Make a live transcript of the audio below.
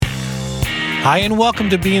Hi, and welcome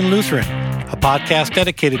to Being Lutheran, a podcast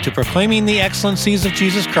dedicated to proclaiming the excellencies of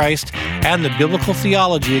Jesus Christ and the biblical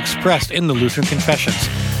theology expressed in the Lutheran Confessions.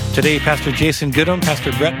 Today, Pastor Jason Goodham,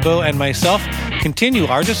 Pastor Brett Bowe, and myself continue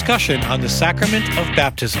our discussion on the sacrament of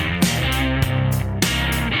baptism.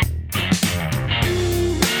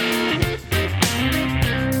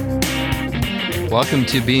 Welcome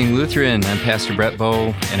to Being Lutheran. I'm Pastor Brett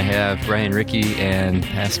Bowe, and I have Brian Rickey and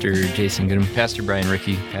Pastor Jason Goodham. Pastor Brian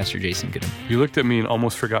Rickey, Pastor Jason Goodham. You looked at me and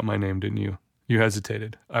almost forgot my name, didn't you? You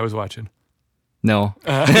hesitated. I was watching. No.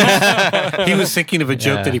 He was thinking of a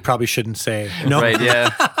joke that he probably shouldn't say. No. Right, yeah.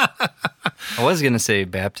 I was going to say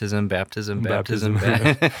baptism. You can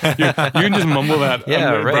just mumble that.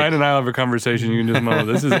 Yeah, right. Brian and I will have a conversation. You can just mumble.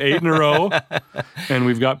 This is 8 in a row, and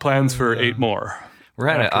we've got plans for 8 more. We're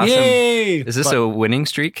at an awesome... Yay! Is this a winning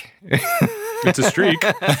streak? It's a streak.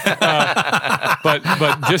 But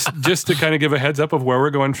just to kind of give a heads up of where we're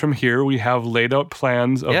going from here, we have laid out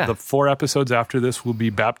plans of the 4 episodes after this will be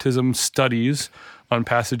baptism studies on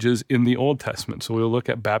passages in the Old Testament. So we'll look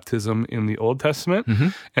at baptism in the Old Testament,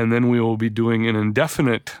 and then we will be doing an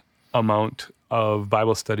indefinite amount of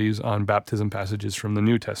Bible studies on baptism passages from the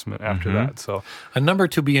New Testament after that. So A number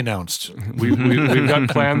to be announced. we've got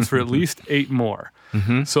plans for at least 8 more.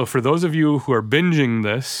 So for those of you who are binging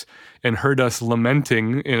this and heard us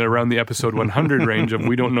lamenting in around the episode 100 range of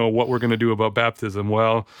we don't know what we're going to do about baptism,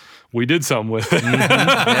 well, we did something with it.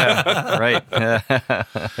 Yeah, right.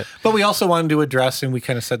 But we also wanted to address, and we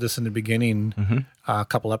kind of said this in the beginning a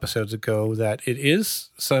couple episodes ago, that it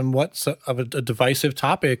is somewhat of a divisive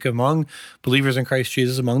topic among believers in Christ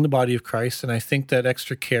Jesus, among the body of Christ, and I think that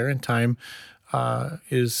extra care and time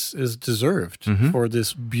is deserved for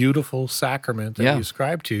this beautiful sacrament that we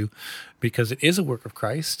ascribe to, because it is a work of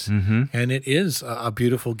Christ, and it is a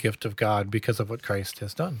beautiful gift of God because of what Christ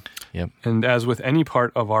has done. Yep. And as with any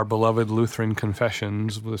part of our beloved Lutheran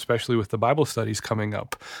confessions, especially with the Bible studies coming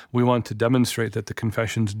up, we want to demonstrate that the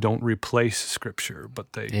confessions don't replace Scripture,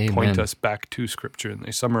 but they point us back to Scripture, and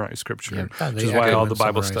they summarize Scripture, which is why all the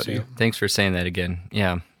Bible study. Thanks for saying that again.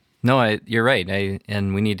 Yeah. No, you're right.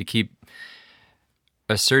 And we need to keep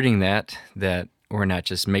asserting that we're not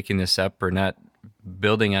just making this up or not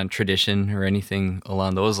building on tradition or anything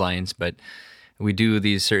along those lines, but we do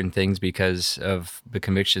these certain things because of the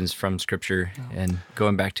convictions from Scripture and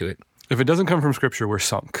going back to it. If it doesn't come from Scripture, we're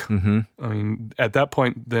sunk. I mean, at that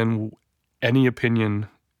point, then any opinion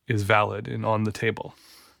is valid and on the table.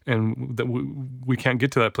 And that we can't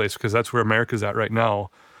get to that place because that's where America's at right now.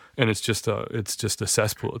 And it's just a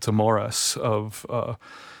cesspool. It's a morass of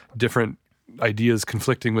different ideas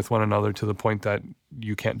conflicting with one another to the point that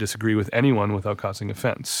you can't disagree with anyone without causing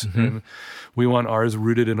offense. And we want ours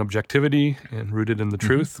rooted in objectivity and rooted in the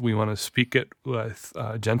truth. We want to speak it with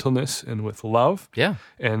gentleness and with love. Yeah.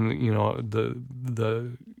 And, you know,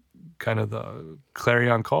 the kind of the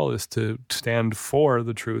clarion call is to stand for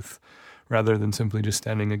the truth rather than simply just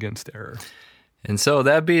standing against error. And so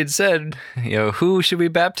that being said, who should we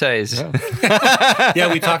baptize?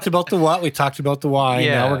 Yeah, we talked about the what, we talked about the why.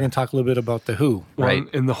 Yeah. Now we're going to talk a little bit about the who. Right.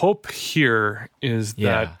 And the hope here is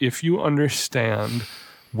that if you understand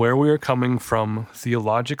where we are coming from,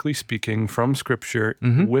 theologically speaking, from Scripture,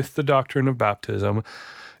 with the doctrine of baptism,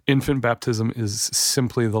 infant baptism is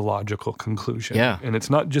simply the logical conclusion. Yeah. And it's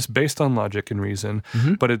not just based on logic and reason,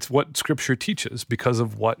 but it's what Scripture teaches because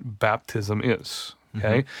of what baptism is.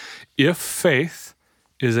 Okay, if faith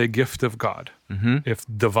is a gift of God, if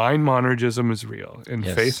divine monergism is real and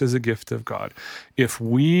faith is a gift of God, if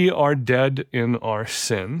we are dead in our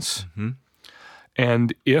sins,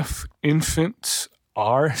 and if infants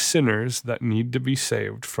are sinners that need to be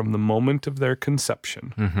saved from the moment of their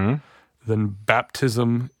conception, then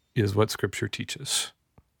baptism is what Scripture teaches.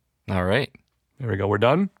 All right. There we go. We're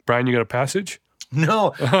done. Brian, you got a passage?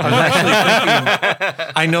 No, I was actually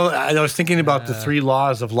thinking, I was thinking about the 3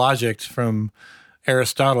 laws of logic from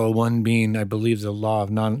Aristotle, one being, I believe, the law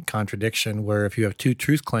of non-contradiction, where if you have 2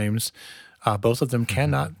 truth claims, both of them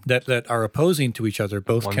cannot, that are opposing to each other,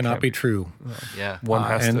 both One cannot can't be true. Yeah. One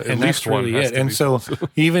has to, at least that's one really has it. to And be so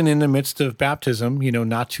false. even in the midst of baptism,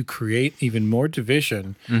 not to create even more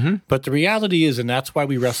division, but the reality is, and that's why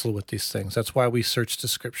we wrestle with these things. That's why we search the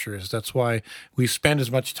Scriptures. That's why we spend as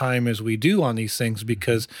much time as we do on these things,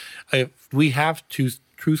 because if we have 2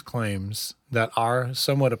 truth claims that are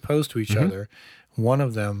somewhat opposed to each other, one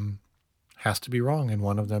of them has to be wrong and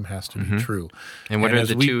one of them has to be true. And what are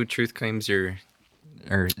the 2 truth claims or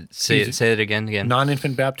say it again?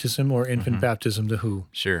 Non-infant baptism or infant baptism, the who.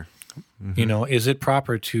 Sure. You know, is it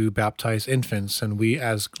proper to baptize infants? And we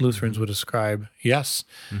as Lutherans would ascribe yes,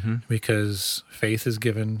 because faith is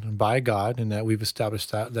given by God, and that we've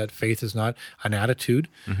established that faith is not an attitude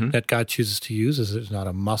that God chooses to use, it's not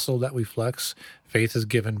a muscle that we flex. Faith is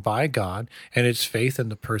given by God, and it's faith in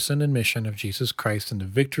the person and mission of Jesus Christ and the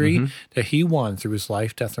victory that he won through his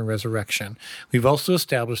life, death, and resurrection. We've also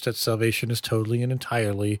established that salvation is totally and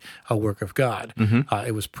entirely a work of God.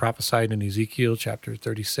 It was prophesied in Ezekiel chapter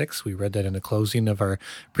 36. We read that in the closing of our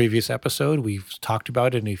previous episode. We've talked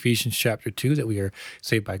about it in Ephesians chapter 2, that we are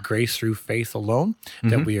saved by grace through faith alone,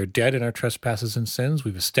 that we are dead in our trespasses and sins.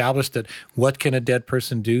 We've established that what can a dead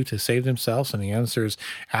person do to save themselves? And the answer is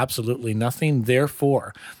absolutely nothing.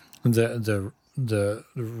 Therefore, the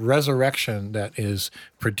resurrection that is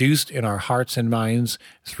produced in our hearts and minds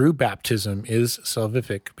through baptism is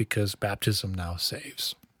salvific, because baptism now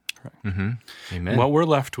saves. Amen. What we're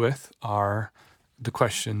left with are the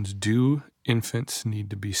questions: do infants need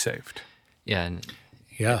to be saved? Yeah. And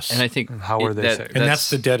Yes. I think How are they saved? And that's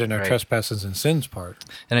the dead in our right. trespasses and sins part.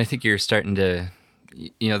 And I think you're starting to,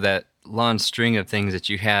 that long string of things that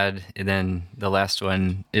you had, and then the last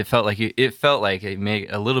one, it felt like it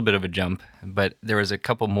made a little bit of a jump, but there was a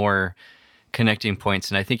couple more connecting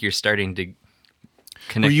points, and I think you're starting to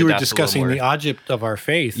connect. Well, you the were dots discussing a the little more. object of our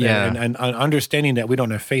faith, Yeah. and understanding that we don't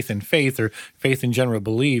have faith in faith, or faith in general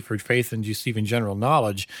belief, or faith in just even general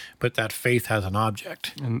knowledge, but that faith has an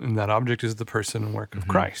object. And that object is the person and work of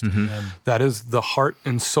Christ. That is the heart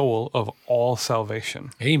and soul of all salvation.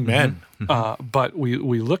 Amen. But we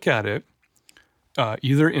look at it,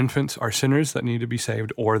 either infants are sinners that need to be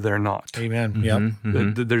saved, or they're not. Amen.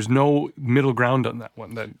 Yep. There's no middle ground on that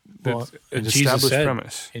one. That's an Jesus established said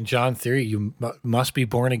premise. in John 3, you must be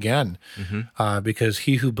born again, because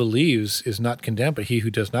he who believes is not condemned, but he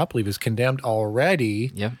who does not believe is condemned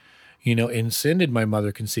already. Yep. In sin did my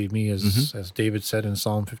mother conceive me, as David said in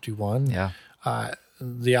Psalm 51. Yeah.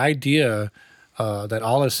 The idea that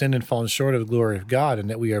all have sinned and fallen short of the glory of God,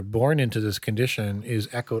 and that we are born into this condition, is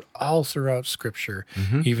echoed all throughout Scripture,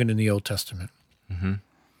 even in the Old Testament.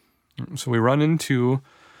 So we run into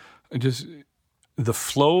just the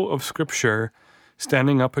flow of Scripture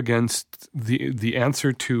standing up against the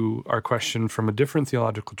answer to our question from a different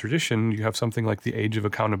theological tradition. You have something like the age of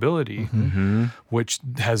accountability, which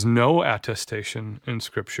has no attestation in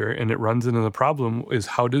Scripture, and it runs into the problem is,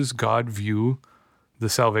 how does God view the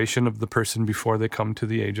salvation of the person before they come to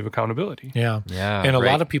the age of accountability? Yeah. And a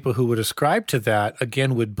lot of people who would ascribe to that,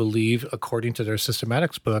 again, would believe, according to their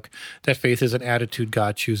systematics book, that faith is an attitude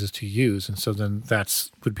God chooses to use. And so then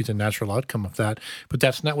would be the natural outcome of that. But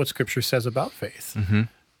that's not what Scripture says about faith.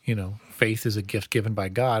 Faith is a gift given by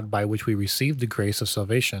God, by which we receive the grace of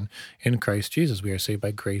salvation in Christ Jesus. We are saved by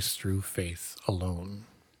grace through faith alone.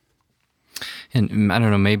 And I don't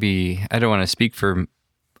know, maybe I don't want to speak for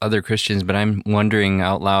other Christians, but I'm wondering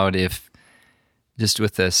out loud if, just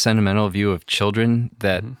with a sentimental view of children,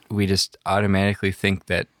 that we just automatically think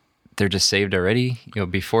that they're just saved already,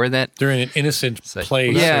 before that. They're in an innocent like,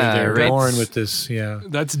 place. yeah, They're right. born with this,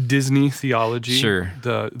 That's Disney theology. Sure.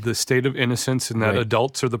 The state of innocence, and that Right.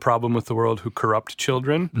 adults are the problem with the world who corrupt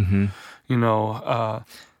children.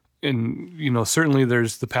 And certainly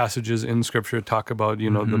there's the passages in Scripture that talk about the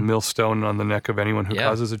millstone on the neck of anyone who Yeah.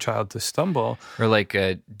 causes a child to stumble. Or like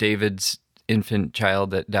David's infant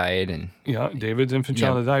child that died, and Yeah, David's infant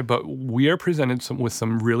child that died. But we are presented with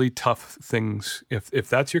some really tough things. If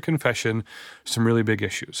that's your confession, some really big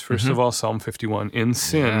issues. First of all, Psalm 51, in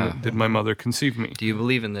sin did my mother conceive me. do you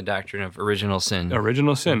believe in the doctrine of original sin?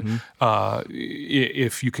 Original sin.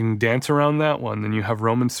 If you can dance around that one, then you have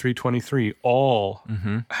Romans 3:23. All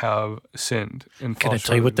have sinned. And Can I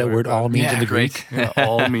tell you what that word all means in the Greek? Yeah,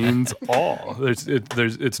 all means all.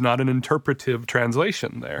 It's not an interpretive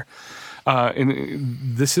translation there. And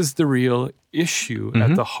this is the real issue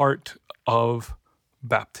at the heart of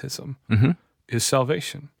baptism, is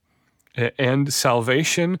salvation. And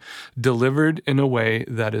salvation delivered in a way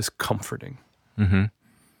that is comforting,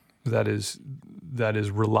 that is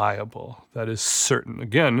reliable, that is certain.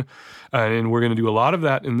 Again, and we're going to do a lot of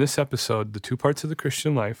that in this episode. The two parts of the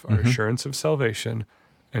Christian life are assurance of salvation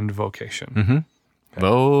and vocation.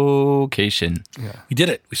 Vocation. We did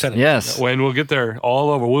it. We said it. Yes. When we'll get there all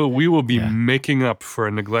over, we will be making up for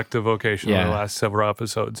a neglect of vocation in the last several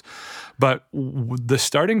episodes. But the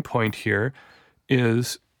starting point here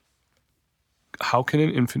is, how can an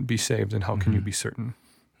infant be saved, and how can you be certain?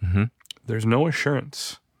 There's no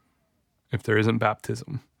assurance if there isn't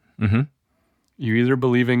baptism. You're either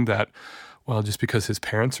believing that, well, just because his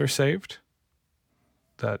parents are saved,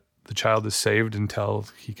 that the child is saved until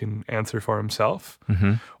he can answer for himself,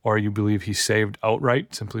 Mm-hmm. or you believe he's saved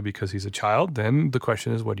outright simply because he's a child, then the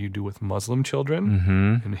question is, what do you do with Muslim children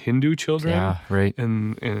Mm-hmm. and Hindu children Yeah, right.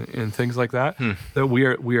 and things like that? That we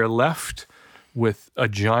are left with a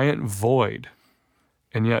giant void.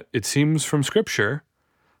 And yet it seems from Scripture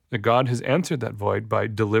that God has answered that void by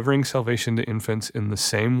delivering salvation to infants in the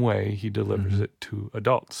same way he delivers it to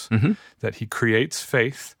adults. Mm-hmm. That he creates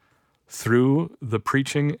faith through the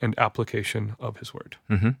preaching and application of his word.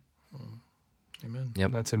 Mm-hmm. Amen. Yep.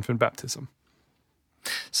 And that's infant baptism.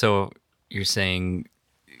 So you're saying,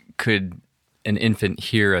 could an infant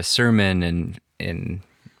hear a sermon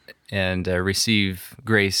and receive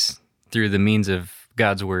grace through the means of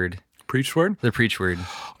God's word, Preached word? the preach word?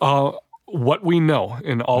 What we know,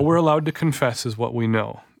 and all we're allowed to confess is what we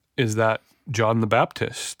know, is that John the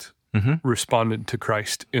Baptist responded to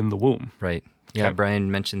Christ in the womb. Right. Yeah, Okay. Brian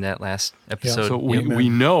mentioned that last episode. So we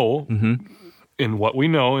know, in what we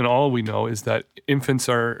know, and all we know, is that infants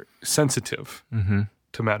are sensitive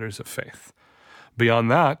to matters of faith. Beyond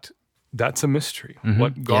that, that's a mystery.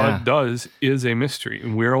 What God does is a mystery,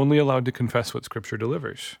 and we're only allowed to confess what Scripture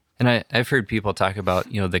delivers. And I've heard people talk about,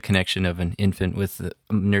 the connection of an infant with the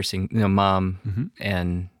nursing, mom,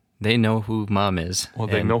 and they know who mom is. Well,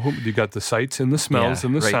 they And- know who you got the sights and the smells Yeah,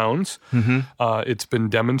 and the right. sounds. It's been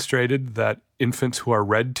demonstrated that infants who are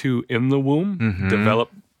read to in the womb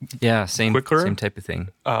develop Yeah, same quicker. same type of thing.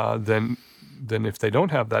 than if they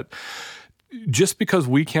don't have that. Just because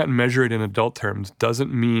we can't measure it in adult terms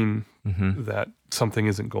doesn't mean that something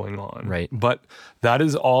isn't going on. Right. But that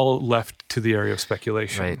is all left to the area of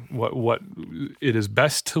speculation. Right. What it is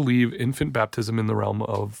best to leave infant baptism in the realm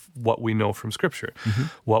of what we know from Scripture.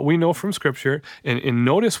 What we know from Scripture, and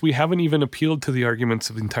notice we haven't even appealed to the arguments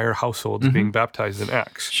of entire households being baptized in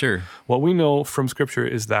Acts. Sure. What we know from Scripture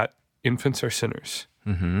is that infants are sinners.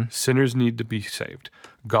 Sinners need to be saved.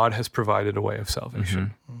 God has provided a way of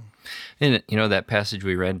salvation. And that passage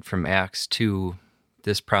we read from Acts 2,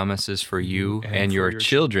 this promise is for you and for your your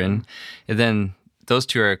children. And then those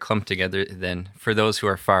two are clumped together then for those who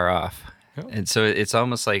are far off. Yep. And so it's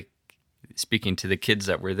almost like speaking to the kids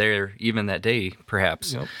that were there even that day,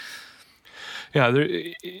 perhaps. Yep. Yeah,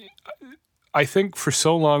 I think for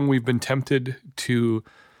so long we've been tempted to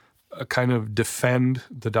kind of defend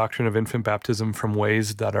the doctrine of infant baptism from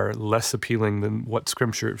ways that are less appealing than what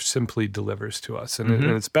Scripture simply delivers to us. And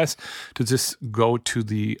it's best to just go to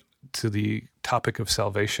the topic of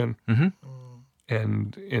salvation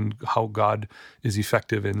and how God is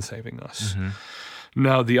effective in saving us.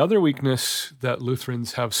 Now, the other weakness that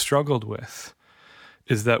Lutherans have struggled with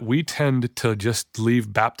is that we tend to just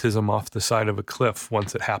leave baptism off the side of a cliff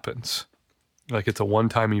once it happens, like it's a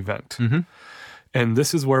one-time event. And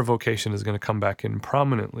this is where vocation is going to come back in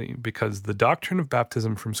prominently, because the doctrine of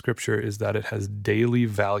baptism from Scripture is that it has daily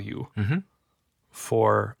value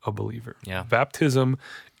for a believer. Yeah. Baptism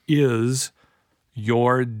is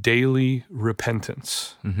your daily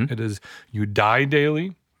repentance. It is you die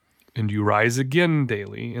daily and you rise again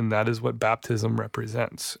daily, and that is what baptism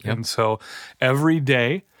represents. Yep. And so every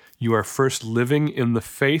day you are first living in the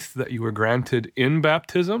faith that you were granted in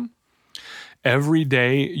baptism. Every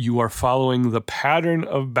day you are following the pattern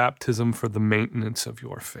of baptism for the maintenance of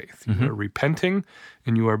your faith. You are repenting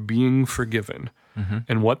and you are being forgiven.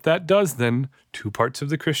 And what that does then, two parts of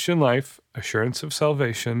the Christian life, assurance of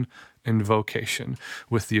salvation and vocation.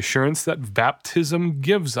 With the assurance that baptism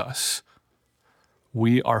gives us,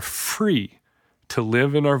 we are free to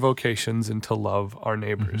live in our vocations and to love our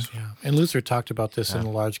neighbors. Yeah. And Luther talked about this in the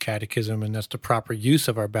Large Catechism, and that's the proper use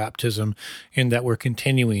of our baptism in that we're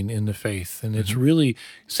continuing in the faith. And it's really,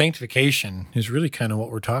 sanctification is really kind of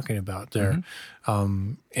what we're talking about there.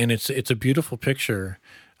 And it's a beautiful picture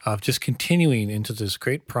of just continuing into this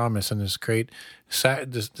great promise and this great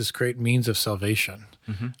means of salvation.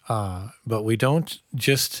 But we don't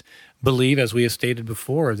just believe, as we have stated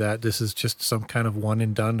before, that this is just some kind of one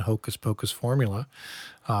and done hocus pocus formula.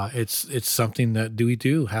 It's something that we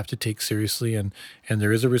do have to take seriously, and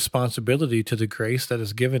there is a responsibility to the grace that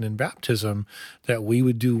is given in baptism that we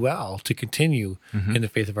would do well to continue in the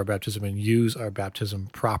faith of our baptism and use our baptism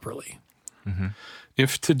properly.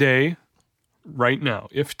 If today, right now,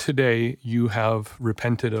 if today you have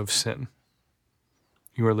repented of sin,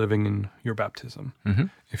 you are living in your baptism.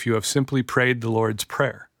 If you have simply prayed the Lord's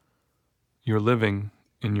Prayer, you're living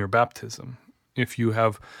in your baptism. If you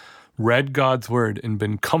have read God's word and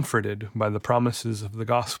been comforted by the promises of the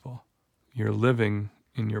gospel, you're living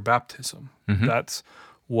in your baptism. That's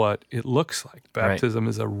what it looks like. Baptism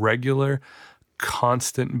is a regular,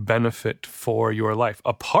 constant benefit for your life,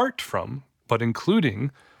 apart from, but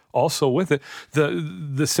including also with it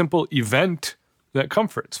the simple event that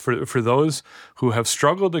comforts for those who have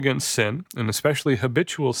struggled against sin, and especially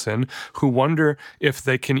habitual sin, who wonder if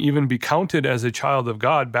they can even be counted as a child of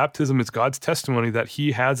God. Baptism is God's testimony that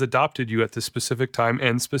he has adopted you at this specific time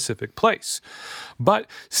and specific place. But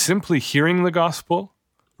simply hearing the gospel,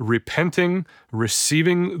 repenting,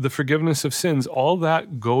 receiving the forgiveness of sins, all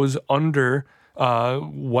that goes under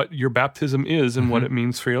what your baptism is and what it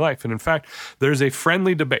means for your life. And in fact, there's a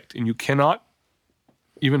friendly debate, and you cannot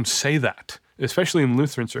even say that, especially in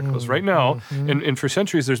Lutheran circles. Right now, and for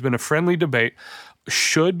centuries, there's been a friendly debate.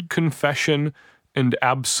 Should confession and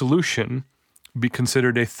absolution be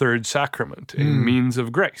considered a third sacrament, a means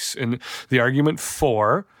of grace? And the argument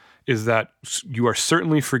for is that you are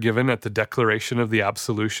certainly forgiven at the declaration of the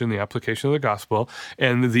absolution, the application of the gospel,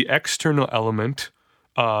 and the external element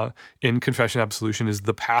in confession absolution is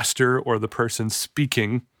the pastor or the person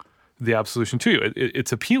speaking the absolution to you.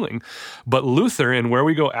 It's appealing. But Luther, and where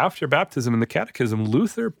we go after baptism in the Catechism,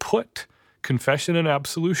 Luther put confession and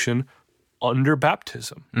absolution under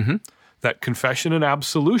baptism. That confession and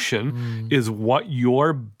absolution is what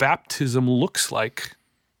your baptism looks like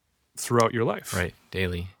throughout your life. Right,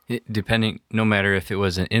 daily. Depending, no matter if it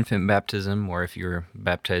was an infant baptism or if you were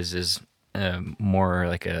baptized as more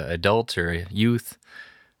like an adult or a youth.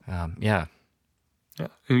 Yeah.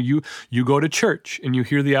 And you go to church and you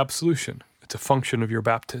hear the absolution. It's a function of your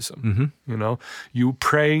baptism. You know, you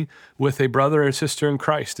pray with a brother or sister in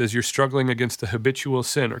Christ as you're struggling against a habitual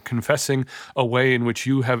sin or confessing a way in which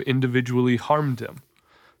you have individually harmed them.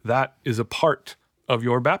 That is a part of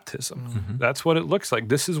your baptism. That's what it looks like.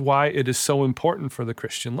 This is why it is so important for the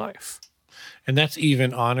Christian life. And that's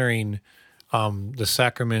even honoring the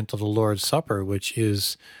sacrament of the Lord's Supper, which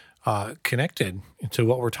is connected to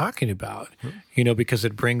what we're talking about, you know, because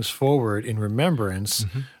it brings forward in remembrance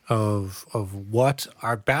of what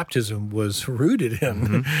our baptism was rooted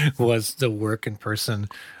in, was the work and person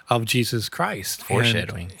of Jesus Christ.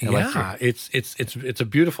 Foreshadowing. And, it's a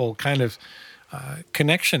beautiful kind of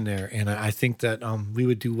connection there, and I think that we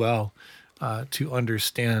would do well to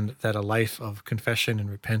understand that a life of confession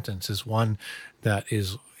and repentance is one that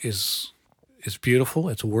is beautiful,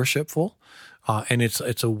 it's worshipful, and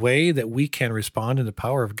it's a way that we can respond in the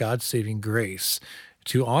power of God's saving grace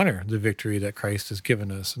to honor the victory that Christ has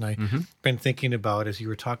given us. And I've been thinking about, as you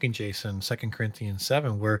were talking, Jason, 2 Corinthians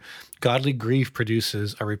 7, where godly grief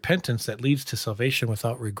produces a repentance that leads to salvation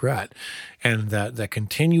without regret, and that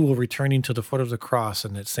continual returning to the foot of the cross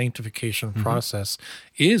and that sanctification process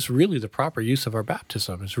is really the proper use of our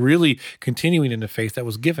baptism. It's really continuing in the faith that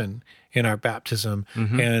was given in our baptism.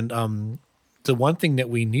 And the one thing that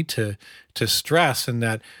we need to stress, and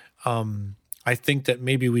that I think that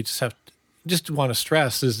maybe we just want to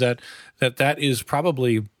stress, is that is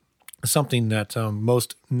probably something that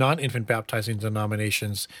most non-infant baptizing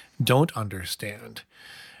denominations don't understand,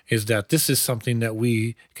 is that this is something that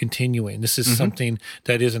we continuing. This is something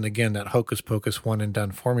that isn't, again, that hocus pocus one and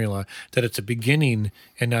done formula, that it's a beginning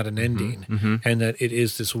and not an ending, and that it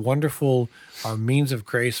is this wonderful means of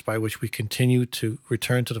grace by which we continue to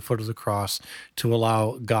return to the foot of the cross to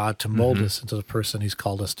allow God to mold us into the person he's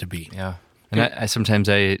called us to be. Yeah. And I sometimes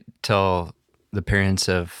tell the parents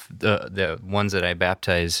of the ones that I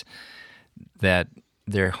baptize that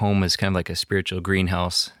their home is kind of like a spiritual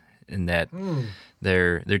greenhouse, and that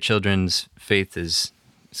their children's faith is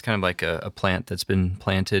kind of like a plant that's been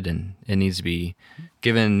planted, and it needs to be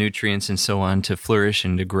given nutrients and so on to flourish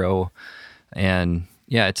and to grow. And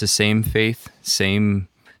yeah, it's the same faith, same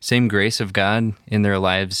grace of God in their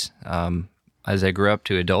lives as they grow up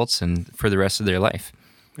to adults and for the rest of their life.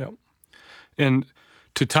 Yeah. And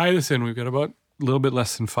to tie this in, we've got about a little bit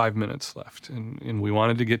less than 5 minutes left, and we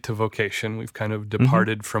wanted to get to vocation. We've kind of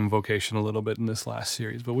departed from vocation a little bit in this last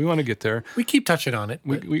series, but we want to get there. We keep touching on it.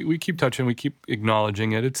 We keep touching, we keep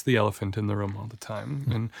acknowledging it. It's the elephant in the room all the time.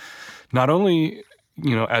 And not only,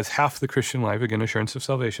 you know, as half the Christian life, again, assurance of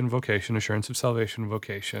salvation, vocation, assurance of salvation,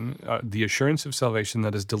 vocation, the assurance of salvation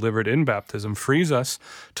that is delivered in baptism frees us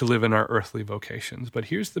to live in our earthly vocations. But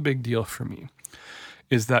here's the big deal for me,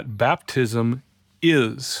 is that baptism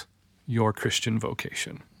is your Christian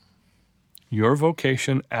vocation. Your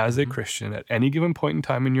vocation as a Christian at any given point in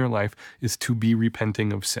time in your life is to be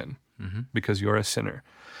repenting of sin, because you're a sinner.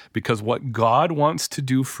 Because what God wants to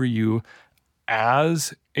do for you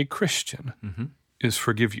as a Christian is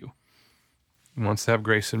forgive you. He wants to have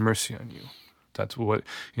grace and mercy on you. That's what,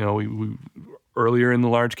 you know, we earlier in the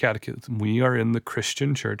large catechism, we are in the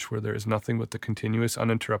Christian church where there is nothing but the continuous,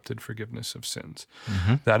 uninterrupted forgiveness of sins.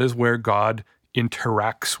 That is where God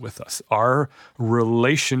interacts with us. Our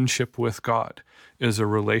relationship with God is a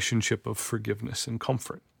relationship of forgiveness and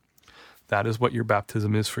comfort. That is what your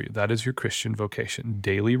baptism is for you. That is your Christian vocation.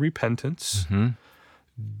 Daily repentance,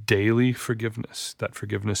 daily forgiveness. That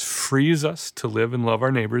forgiveness frees us to live and love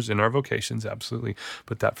our neighbors in our vocations, absolutely.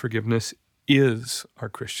 But that forgiveness is our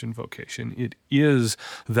Christian vocation. It is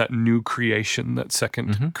that new creation that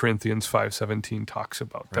 2 Corinthians 5:17 talks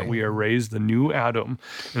about, that we are raised the new Adam,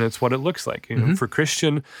 and it's what it looks like. You know, for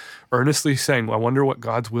Christian, earnestly saying, well, I wonder what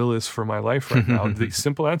God's will is for my life right now. The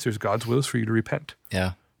simple answer is God's will is for you to repent.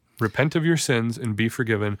 Yeah. Repent of your sins and be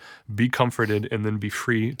forgiven, be comforted, and then be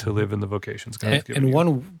free to live in the vocations God has given you. And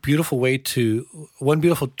one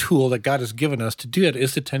beautiful tool that God has given us to do it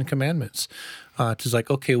is the 10 Commandments. It's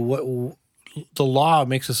like, okay, what the law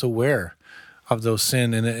makes us aware of those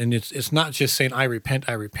sin, and it's not just saying I repent.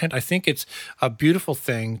 I think it's a beautiful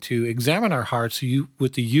thing to examine our hearts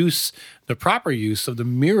with the proper use of the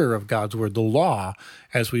mirror of God's word, the law.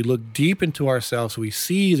 As we look deep into ourselves, we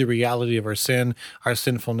see the reality of our sin, our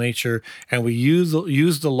sinful nature, and we use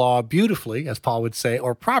the law beautifully, as Paul would say,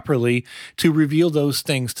 or properly, to reveal those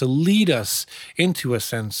things, to lead us into a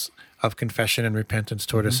sense of confession and repentance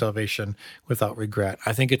toward a salvation without regret.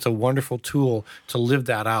 I think it's a wonderful tool to live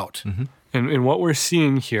that out. And what we're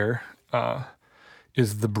seeing here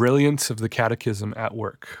is the brilliance of the catechism at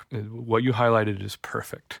work. What you highlighted is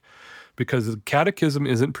perfect, because the catechism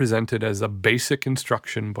isn't presented as a basic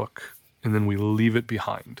instruction book and then we leave it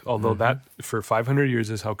behind. Although that, for 500 years,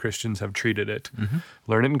 is how Christians have treated it.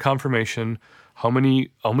 Learn it in confirmation. How many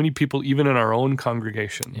people, even in our own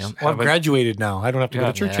congregations, I've graduated now. I don't have to go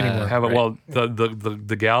to church anymore. Well,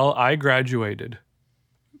 the gal I graduated,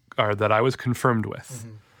 or that I was confirmed with,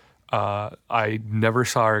 I never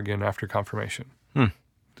saw her again after confirmation. The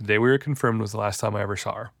day we were confirmed was the last time I ever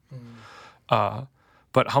saw her.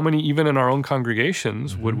 But how many, even in our own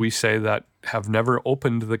congregations, would we say that have never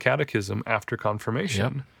opened the catechism after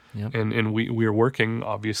confirmation? And we are working,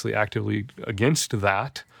 obviously, actively against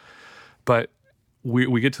that. But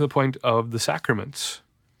we get to the point of the sacraments,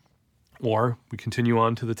 or we continue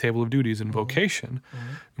on to the table of duties and vocation.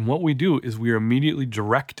 And what we do is we are immediately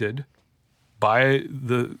directed by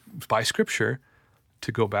Scripture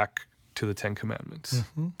to go back to the 10 Commandments,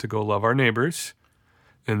 to go love our neighbors.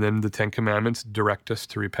 And then the 10 Commandments direct us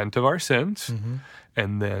to repent of our sins.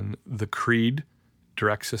 And then the Creed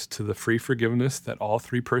directs us to the free forgiveness that all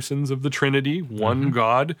three persons of the Trinity, one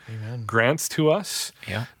God, grants to us.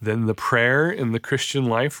 Then the prayer in the Christian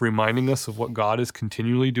life reminding us of what God is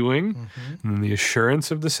continually doing. And then the assurance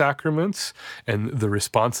of the sacraments and the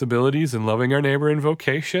responsibilities in loving our neighbor in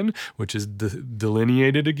vocation, which is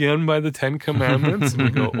delineated again by the 10 Commandments. And we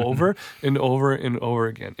go over and over and over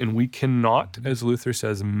again. And we cannot, as Luther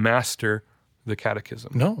says, master the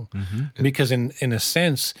catechism. No, because in a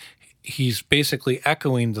sense, he's basically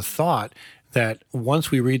echoing the thought that once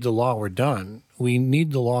we read the law, we're done. We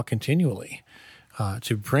need the law continually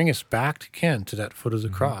to bring us back to that foot of the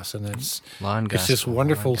cross. And it's this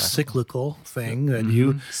wonderful cyclical thing that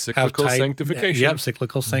you cyclical have sanctification.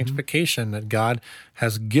 Cyclical sanctification that God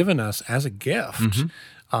has given us as a gift,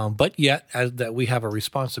 but yet that we have a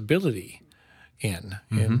responsibility in.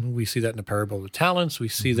 And we see that in the parable of the talents. We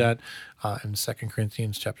see that in 2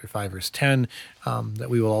 Corinthians chapter 5, verse 10, that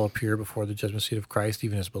we will all appear before the judgment seat of Christ,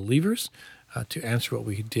 even as believers, to answer what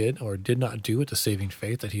we did or did not do with the saving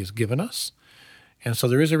faith that he has given us. And so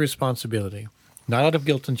there is a responsibility, not out of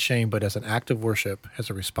guilt and shame, but as an act of worship, as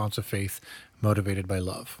a response of faith motivated by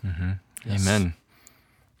love. Yes. Amen.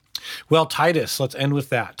 Well, Titus, let's end with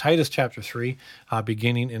that. Titus chapter 3,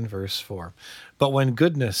 beginning in verse 4. But when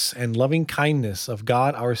goodness and loving kindness of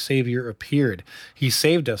God our Savior appeared, he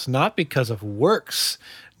saved us not because of works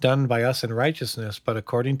done by us in righteousness, but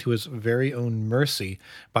according to his very own mercy,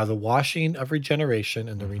 by the washing of regeneration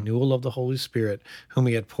and the renewal of the Holy Spirit, whom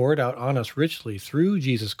he had poured out on us richly through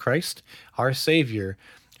Jesus Christ, our Savior,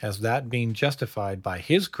 as that being justified by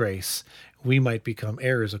his grace, we might become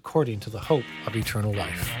heirs according to the hope of eternal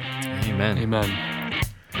life. Amen. Amen.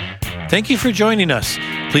 Thank you for joining us.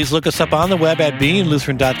 Please look us up on the web at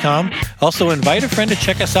beinglutheran.com. Also, invite a friend to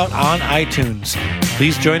check us out on iTunes.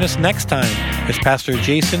 Please join us next time as Pastor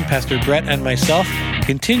Jason, Pastor Brett, and myself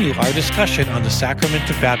continue our discussion on the sacrament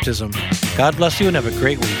of baptism. God bless you and have a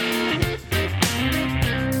great week.